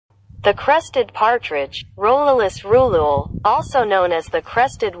The crested partridge, Rollulus rouloul, also known as the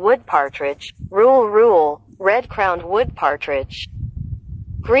crested wood partridge, roul-roul, red-crowned wood partridge.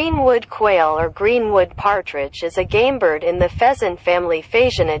 Greenwood quail or greenwood partridge is a gamebird in the pheasant family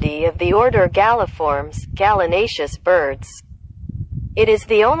Phasianidae of the order Galliformes, gallinaceous birds. It is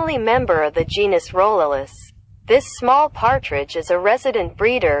the only member of the genus Rollulus. This small partridge is a resident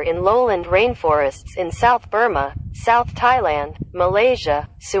breeder in lowland rainforests in South Burma, South Thailand, Malaysia,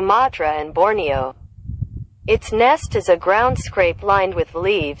 Sumatra and Borneo. Its nest is a ground scrape lined with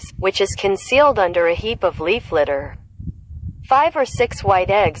leaves, which is concealed under a heap of leaf litter. 5 or 6 white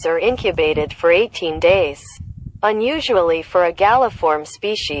eggs are incubated for 18 days. Unusually for a galliform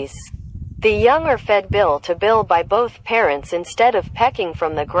species. The young are fed bill to bill by both parents instead of pecking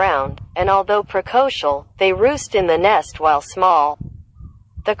from the ground, and although precocial, they roost in the nest while small.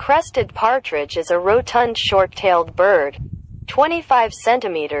 The crested partridge is a rotund short-tailed bird, 25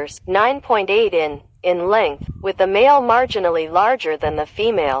 centimeters (9.8 in length, with the male marginally larger than the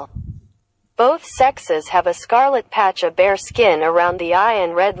female. Both sexes have a scarlet patch of bare skin around the eye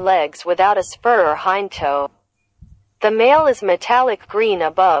and red legs without a spur or hind toe. The male is metallic green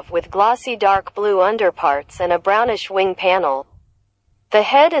above with glossy dark blue underparts and a brownish wing panel. The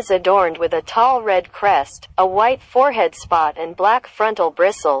head is adorned with a tall red crest, a white forehead spot and black frontal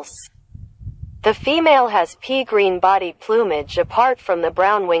bristles. The female has pea-green body plumage apart from the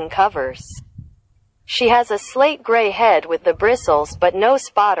brown wing covers. She has a slate-gray head with the bristles but no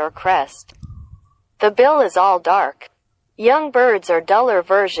spot or crest. The bill is all dark. Young birds are duller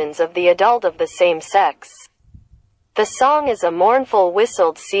versions of the adult of the same sex. The song is a mournful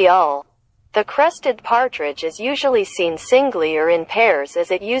whistled seul. The crested partridge is usually seen singly or in pairs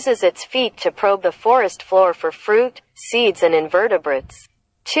as it uses its feet to probe the forest floor for fruit, seeds and invertebrates.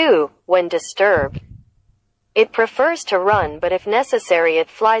 2. When disturbed. It prefers to run, but if necessary it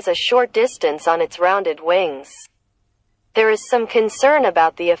flies a short distance on its rounded wings. There is some concern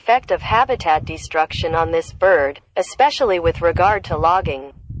about the effect of habitat destruction on this bird, especially with regard to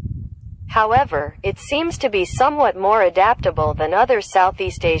logging. However, it seems to be somewhat more adaptable than other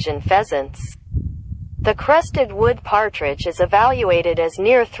Southeast Asian pheasants. The crested wood partridge is evaluated as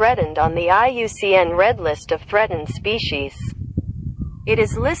near threatened on the IUCN Red List of Threatened Species. It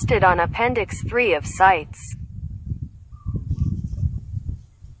is listed on Appendix 3 of CITES.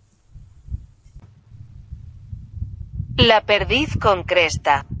 La perdiz con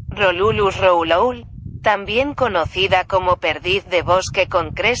cresta, Rollulus rouloul, también conocida como perdiz de bosque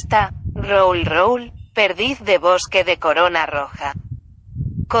con cresta, roul-roul, perdiz de bosque de corona roja.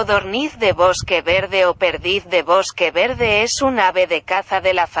 Codorniz de bosque verde o perdiz de bosque verde es un ave de caza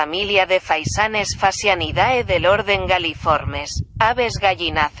de la familia de faisanes Phasianidae del orden Galliformes, aves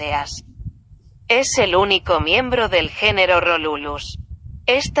gallináceas. Es el único miembro del género Rollulus.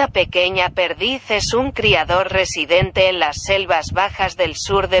 Esta pequeña perdiz es un criador residente en las selvas bajas del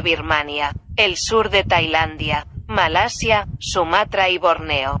sur de Birmania, el sur de Tailandia, Malasia, Sumatra y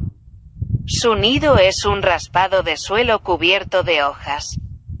Borneo. Su nido es un raspado de suelo cubierto de hojas,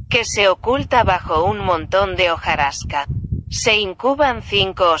 que se oculta bajo un montón de hojarasca. Se incuban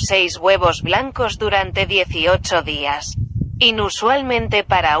 5 o 6 huevos blancos durante 18 días, inusualmente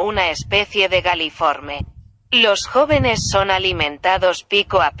para una especie de galliforme. Los jóvenes son alimentados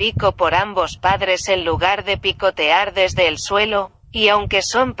pico a pico por ambos padres en lugar de picotear desde el suelo, y aunque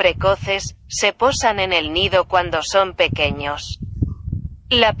son precoces, se posan en el nido cuando son pequeños.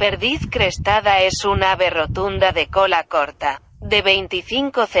 La perdiz crestada es un ave rotunda de cola corta, de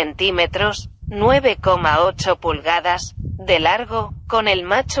 25 centímetros, 9,8 pulgadas, de largo, con el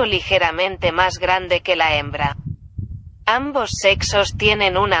macho ligeramente más grande que la hembra. Ambos sexos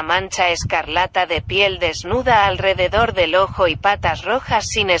tienen una mancha escarlata de piel desnuda alrededor del ojo y patas rojas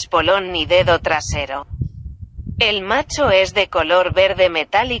sin espolón ni dedo trasero. El macho es de color verde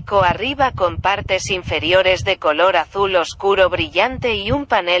metálico arriba con partes inferiores de color azul oscuro brillante y un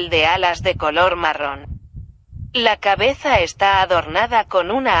panel de alas de color marrón. La cabeza está adornada con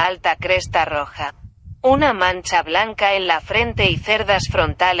una alta cresta roja, una mancha blanca en la frente y cerdas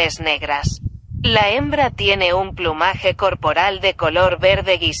frontales negras. La hembra tiene un plumaje corporal de color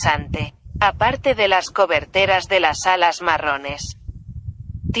verde guisante, aparte de las coberteras de las alas marrones.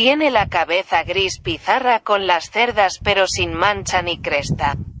 Tiene la cabeza gris pizarra con las cerdas pero sin mancha ni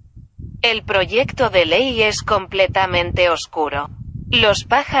cresta. El proyecto de ley es completamente oscuro. Los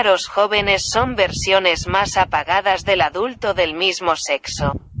pájaros jóvenes son versiones más apagadas del adulto del mismo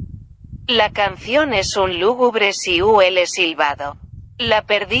sexo. La canción es un lúgubre siuel silbado. La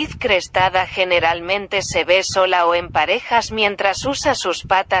perdiz crestada generalmente se ve sola o en parejas mientras usa sus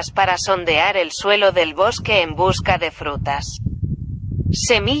patas para sondear el suelo del bosque en busca de frutas.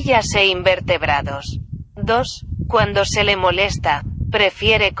 Semillas e invertebrados. 2. Cuando se le molesta,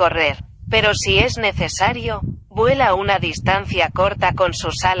 prefiere correr, pero si es necesario, vuela a una distancia corta con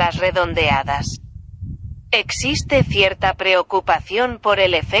sus alas redondeadas. Existe cierta preocupación por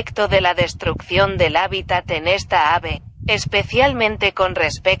el efecto de la destrucción del hábitat en esta ave, especialmente con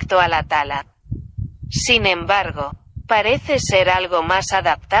respecto a la tala. Sin embargo, parece ser algo más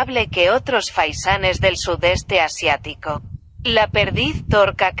adaptable que otros faisanes del sudeste asiático. La perdiz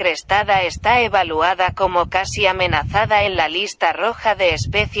torca crestada está evaluada como casi amenazada en la lista roja de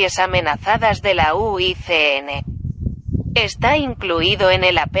especies amenazadas de la UICN. Está incluido en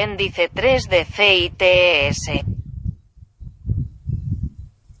el apéndice 3 de CITES.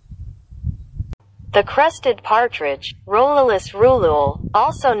 The crested partridge, Rollulus rouloul,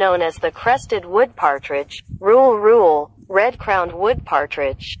 also known as the crested wood partridge, roul-roul, red-crowned wood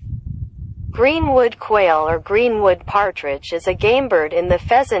partridge. Greenwood quail or greenwood partridge is a gamebird in the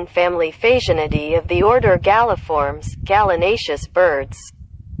pheasant family Phasianidae of the order Galliformes, gallinaceous birds.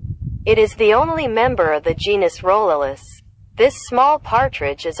 It is the only member of the genus Rollulus. This small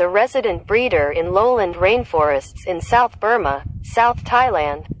partridge is a resident breeder in lowland rainforests in South Burma, South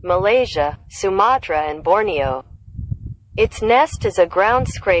Thailand, Malaysia, Sumatra and Borneo. Its nest is a ground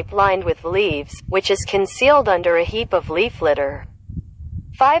scrape lined with leaves, which is concealed under a heap of leaf litter.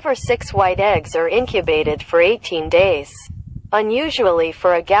 5 or 6 white eggs are incubated for 18 days. Unusually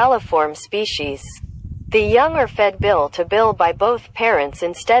for a galliform species. The young are fed bill to bill by both parents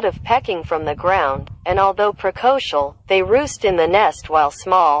instead of pecking from the ground, and although precocial, they roost in the nest while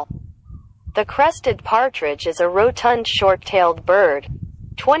small. The crested partridge is a rotund short-tailed bird,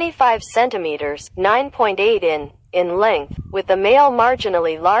 25 centimeters, 9.8 in length, with the male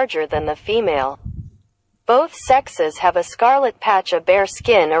marginally larger than the female. Both sexes have a scarlet patch of bare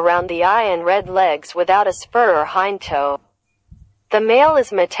skin around the eye and red legs without a spur or hind toe. The male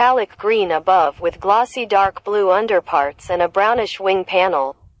is metallic green above with glossy dark blue underparts and a brownish wing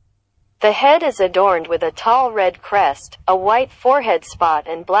panel. The head is adorned with a tall red crest, a white forehead spot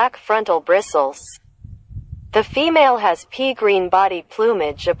and black frontal bristles. The female has pea-green body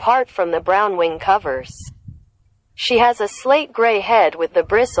plumage apart from the brown wing covers. She has a slate-gray head with the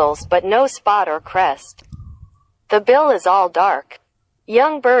bristles but no spot or crest. The bill is all dark.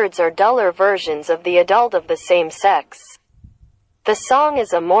 Young birds are duller versions of the adult of the same sex. The song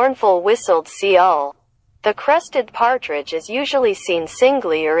is a mournful whistled seul. The crested partridge is usually seen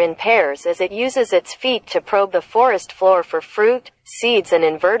singly or in pairs as it uses its feet to probe the forest floor for fruit, seeds and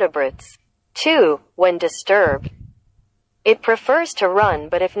invertebrates. 2. When disturbed. It prefers to run,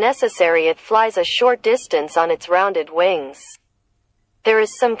 but if necessary it flies a short distance on its rounded wings. There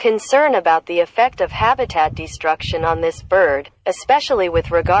is some concern about the effect of habitat destruction on this bird, especially with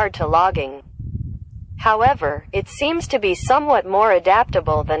regard to logging. However, it seems to be somewhat more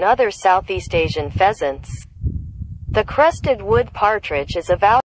adaptable than other Southeast Asian pheasants. The crested wood partridge is evaluated